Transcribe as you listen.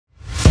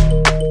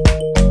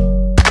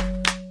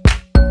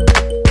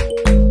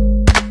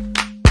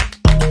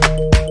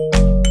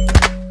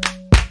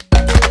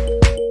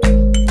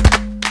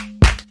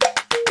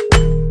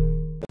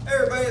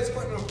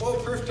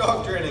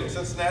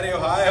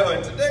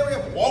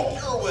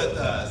Doodle with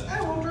us.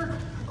 Hi, Walter.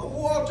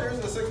 Walter's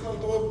a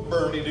 6-month-old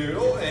Bernie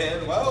Doodle,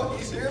 and well,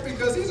 he's here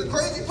because he's a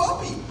crazy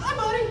puppy. Hi,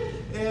 buddy.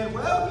 And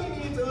well,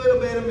 he needs a little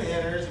bit of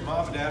manners.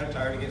 Mom and Dad are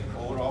tired of getting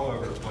pulled all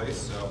over the place,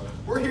 so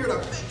we're here to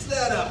fix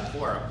that up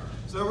for him.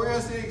 So we're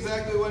gonna see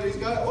exactly what he's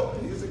got. Oh,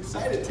 he's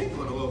excited,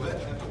 tinkling a little bit.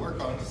 I have to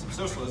work on some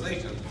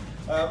socialization.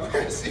 We're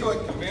gonna see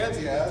what commands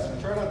he has.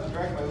 I'm trying not to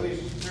drag my leash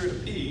through to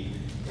pee.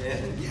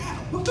 And yeah,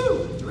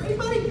 woohoo! You ready,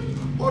 buddy?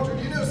 Walter,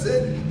 do you know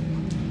sit? Do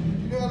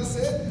you know how to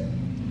sit?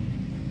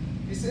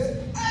 You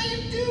sit? Ah,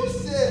 you do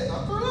sit!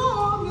 Not for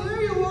long.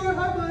 There you are.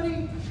 Hi,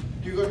 buddy.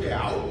 Do you go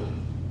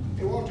down?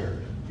 Hey,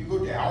 Walter, do you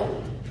go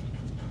down?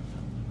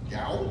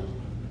 Down?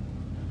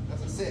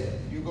 That's a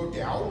sit. Do you go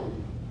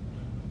down?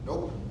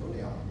 Nope, go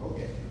down.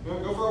 Okay. You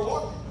wanna go for a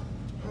walk?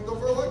 You wanna go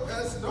for a walk?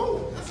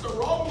 No, that's the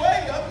wrong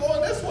way. I'm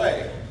going this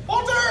way.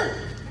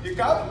 Walter! You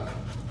come?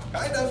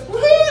 Kind of.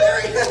 Woohoo!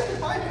 There he is!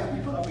 Hi,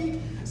 happy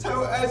puppy.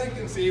 So, as you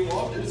can see,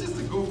 Walter's just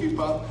a goofy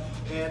pup.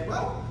 And,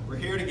 well, we're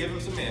here to give him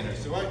some manners.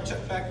 So I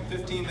check back in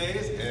 15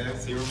 days and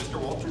see where Mr.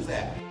 Walter's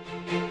at.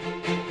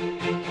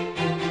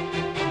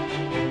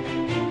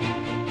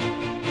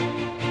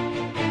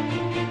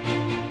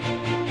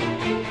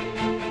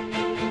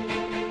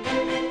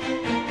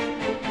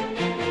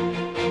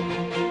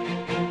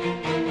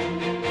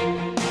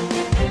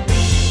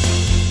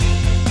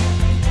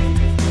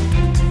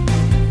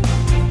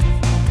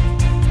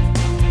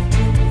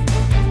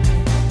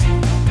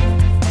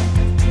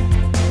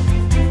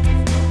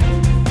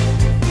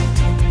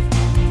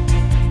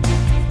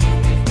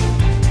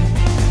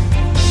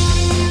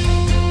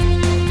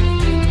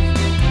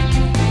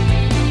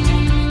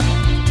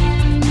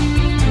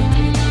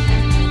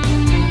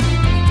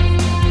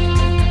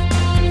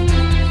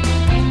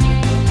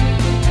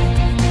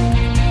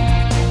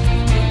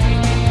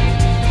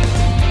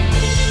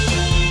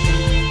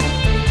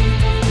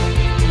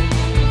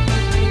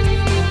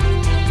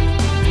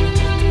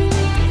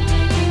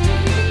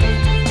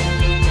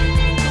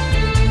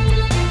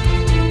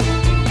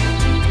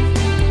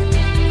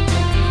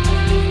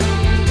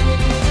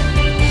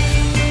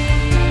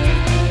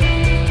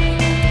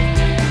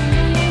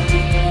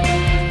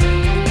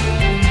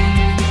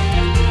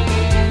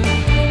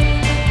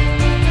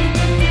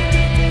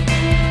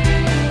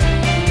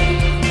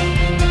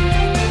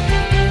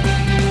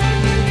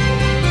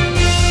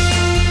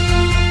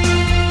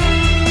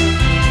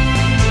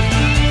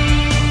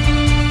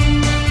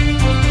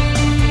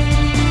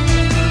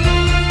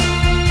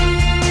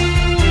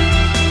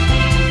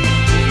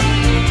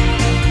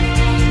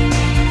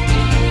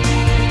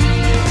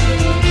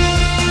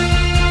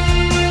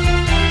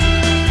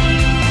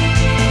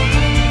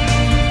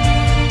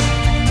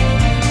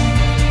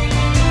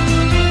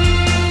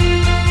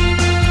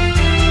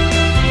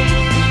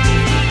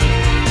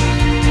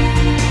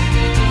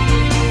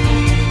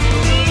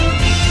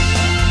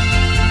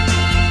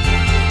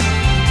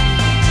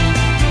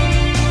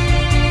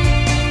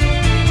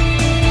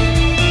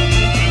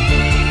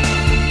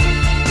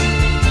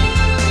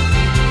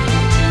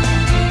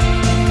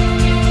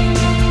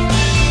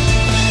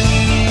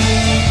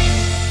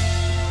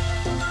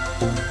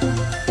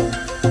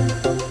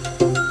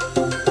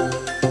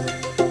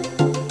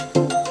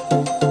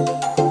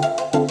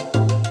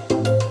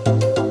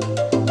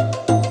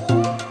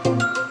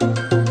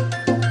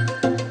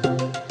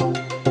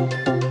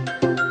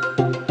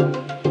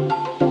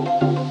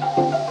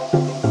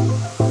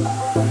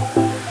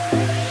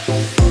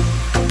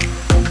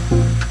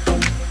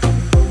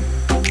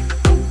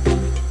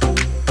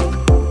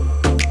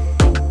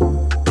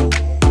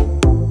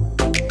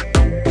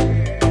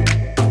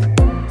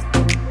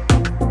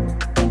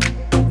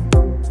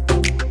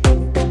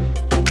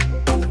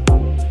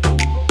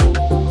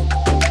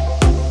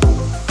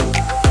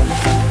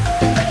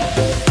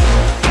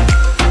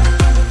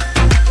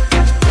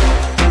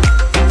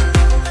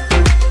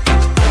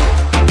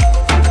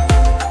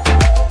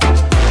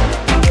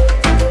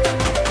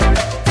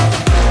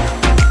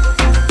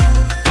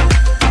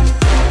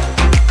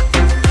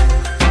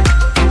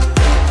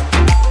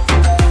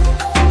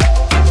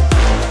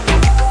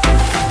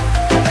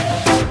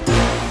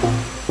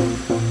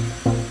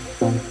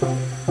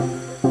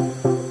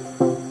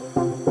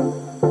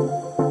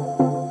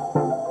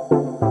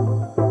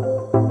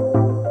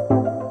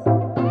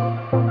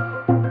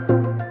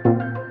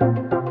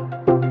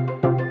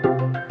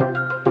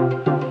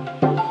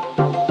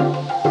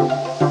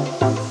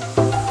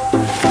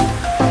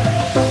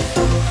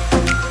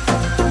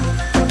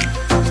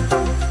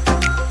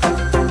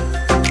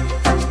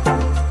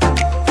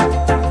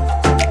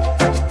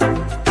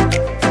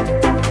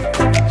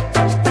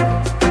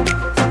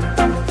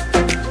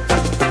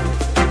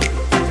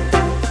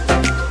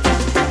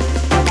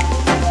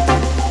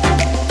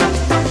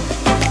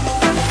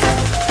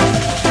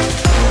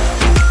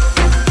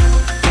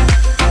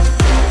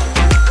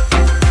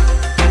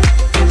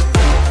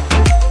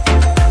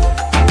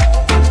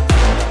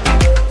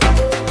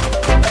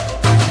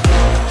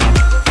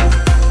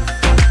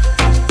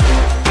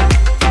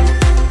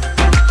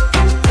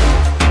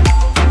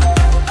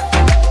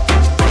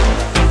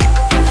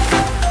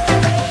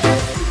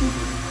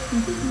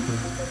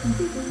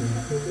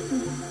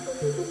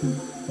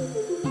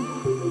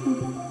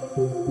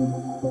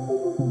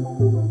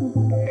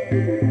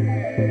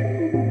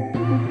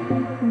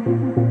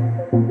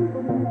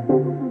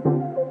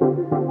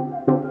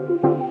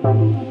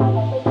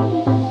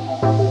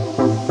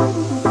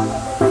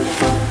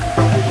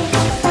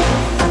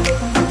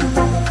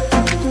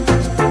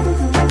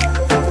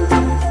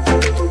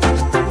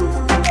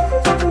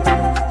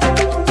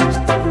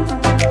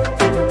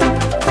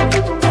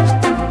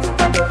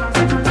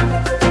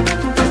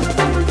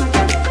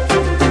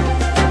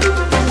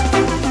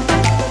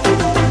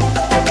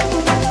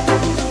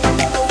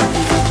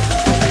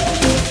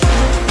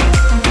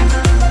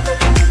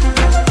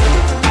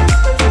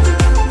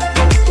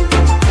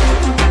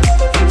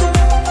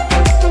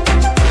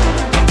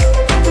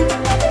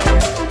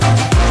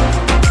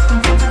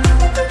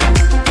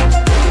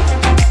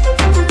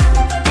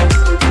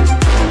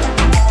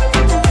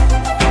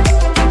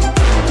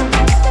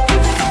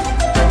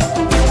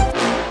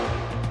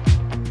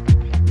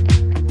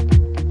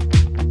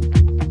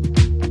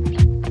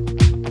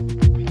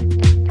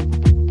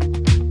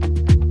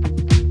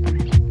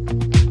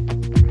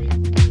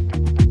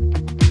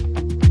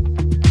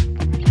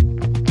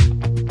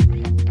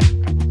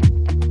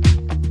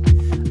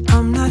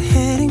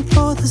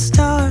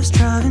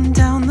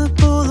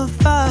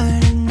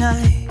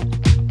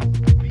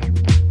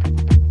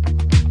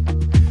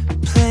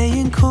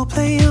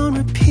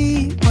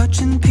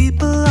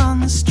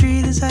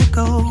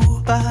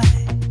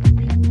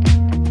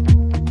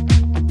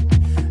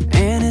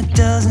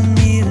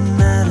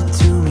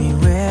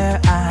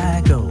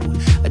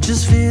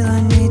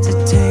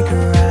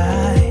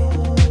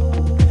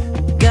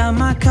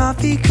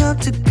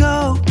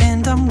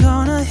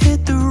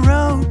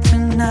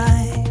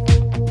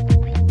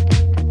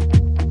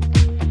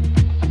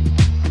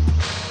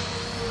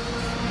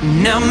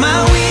 Now my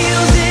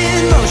wheels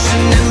in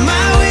motion and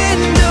my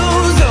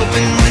windows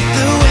open with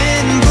the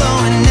wind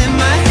blowing in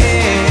my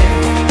hair.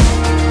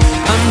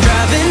 I'm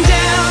driving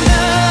down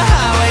the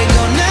highway,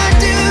 gonna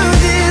do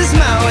this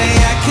my way.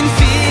 I can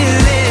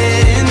feel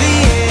it in the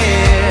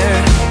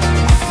air.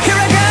 Here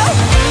I go.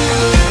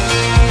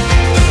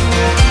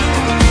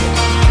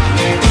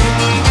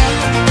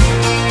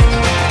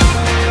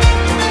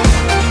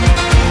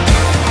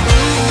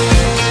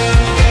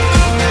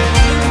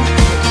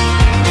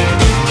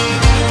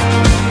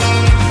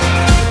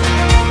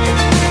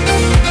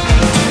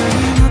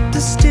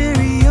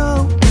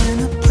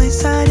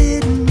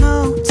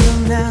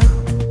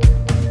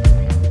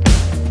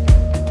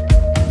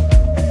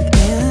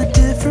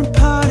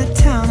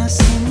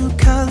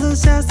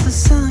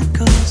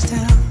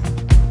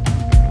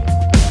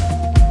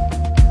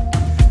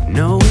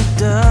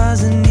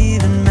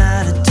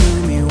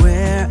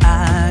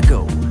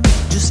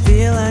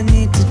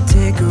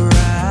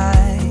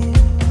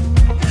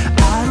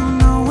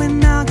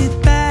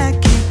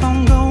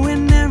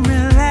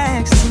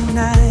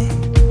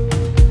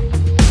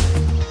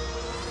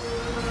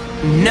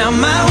 Now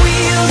my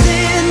wheels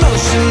in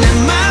motion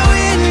and my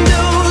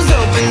windows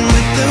open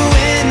with the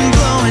wind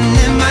blowing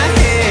in my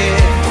hair.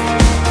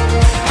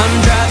 I'm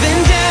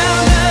driving down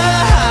the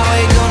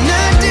highway,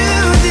 gonna do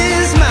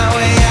this my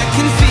way. I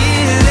can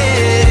feel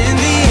it in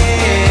the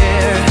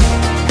air.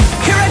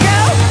 Here I go.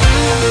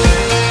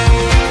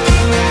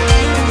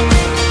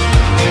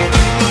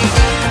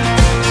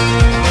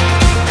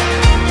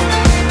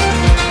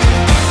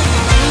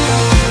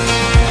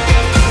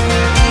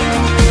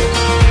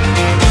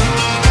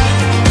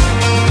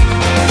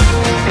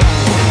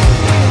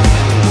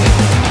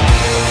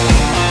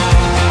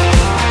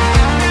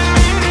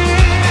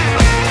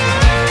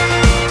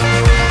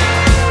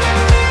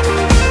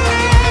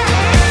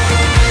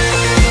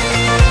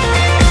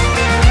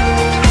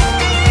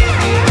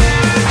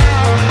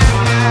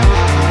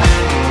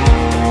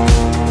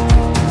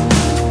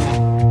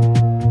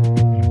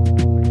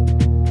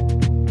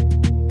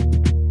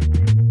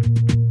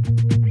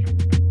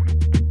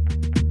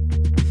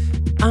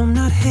 I'm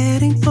not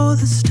heading for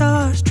the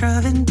stars,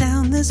 driving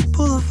down this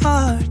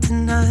boulevard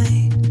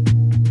tonight.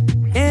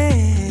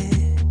 Yeah,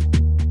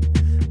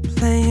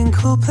 playing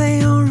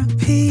Coldplay on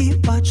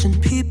repeat, watching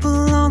people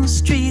on the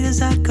street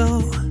as I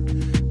go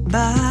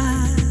by.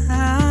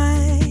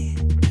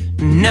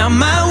 Now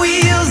my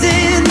wheels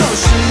in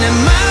motion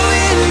and my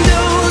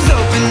windows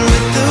open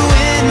with the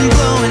wind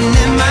blowing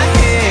in my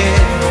hair.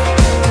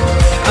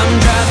 I'm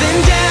driving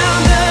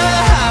down the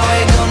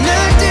highway,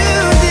 gonna do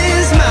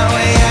this my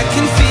way. I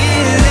can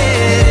feel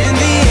it in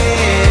the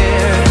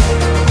air.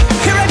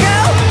 Here I go.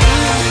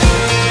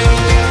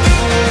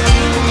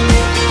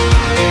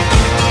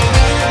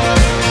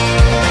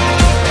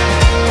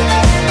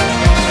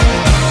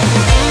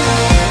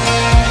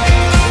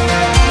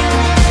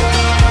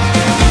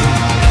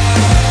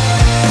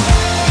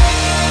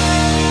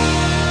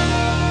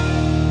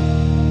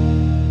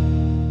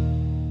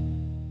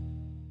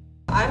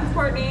 I'm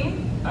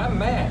Courtney. I'm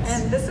Matt.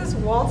 And this is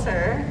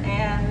Walter,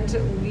 and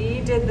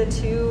we did the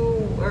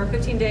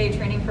 15-day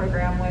training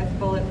program with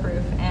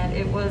Bulletproof, and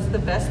it was the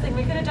best thing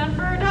we could have done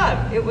for our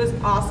dog. It was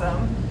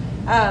awesome.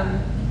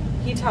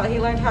 He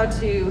learned how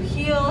to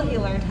heel, he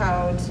learned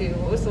how to,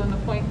 what was the one, the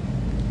point?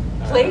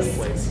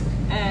 Place.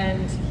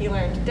 And he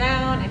learned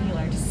down, and he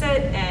learned to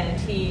sit,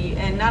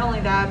 and not only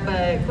that,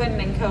 but Quentin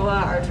and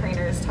Koa, our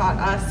trainers, taught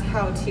us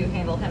how to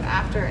handle him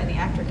after in the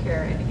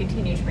aftercare and to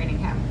continue training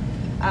him.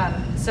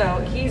 So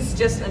he's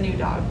just a new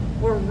dog.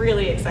 We're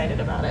really excited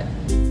about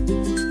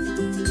it.